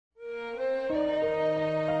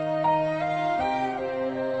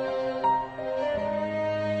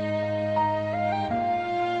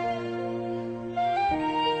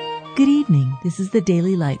Good evening. This is the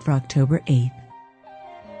Daily Light for October 8th.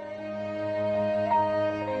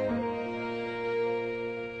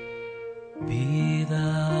 Be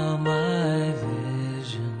thou my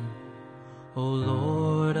vision, O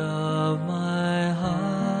Lord of my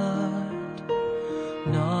heart,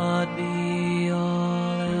 not be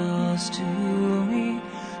all else to me,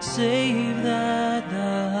 save that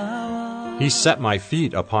thou art. He set my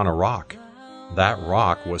feet upon a rock. That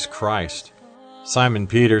rock was Christ. Simon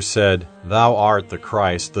Peter said, Thou art the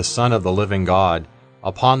Christ, the Son of the living God.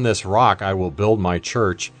 Upon this rock I will build my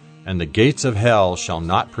church, and the gates of hell shall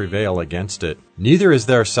not prevail against it. Neither is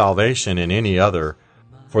there salvation in any other,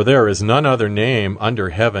 for there is none other name under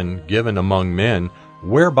heaven given among men,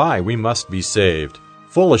 whereby we must be saved.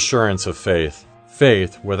 Full assurance of faith,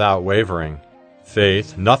 faith without wavering.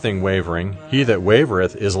 Faith, nothing wavering. He that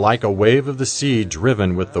wavereth is like a wave of the sea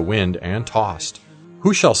driven with the wind and tossed.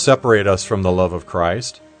 Who shall separate us from the love of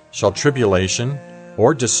Christ? Shall tribulation,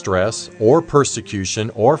 or distress, or persecution,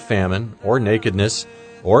 or famine, or nakedness,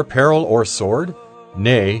 or peril, or sword?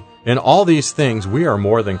 Nay, in all these things we are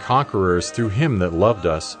more than conquerors through him that loved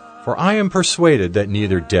us. For I am persuaded that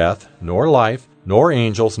neither death, nor life, nor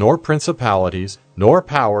angels, nor principalities, nor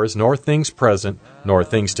powers, nor things present, nor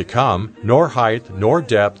things to come, nor height, nor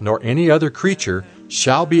depth, nor any other creature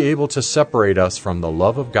shall be able to separate us from the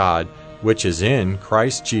love of God, which is in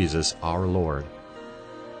Christ Jesus our Lord.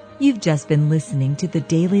 You've just been listening to The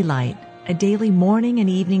Daily Light, a daily morning and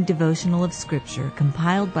evening devotional of Scripture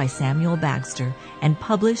compiled by Samuel Bagster and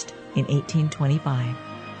published in 1825.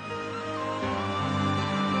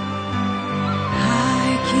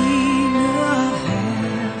 King of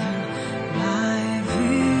heaven, my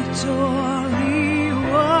victory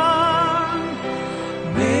won.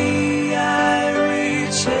 May I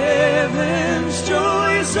reach heaven's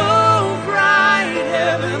joy, so bright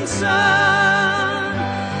heaven's sun.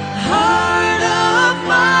 Heart of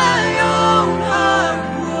my own heart,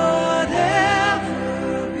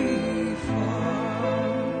 whatever befall,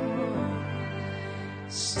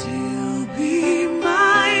 still be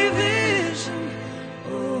my vision, O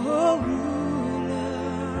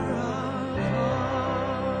ruler of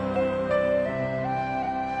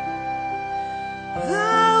all.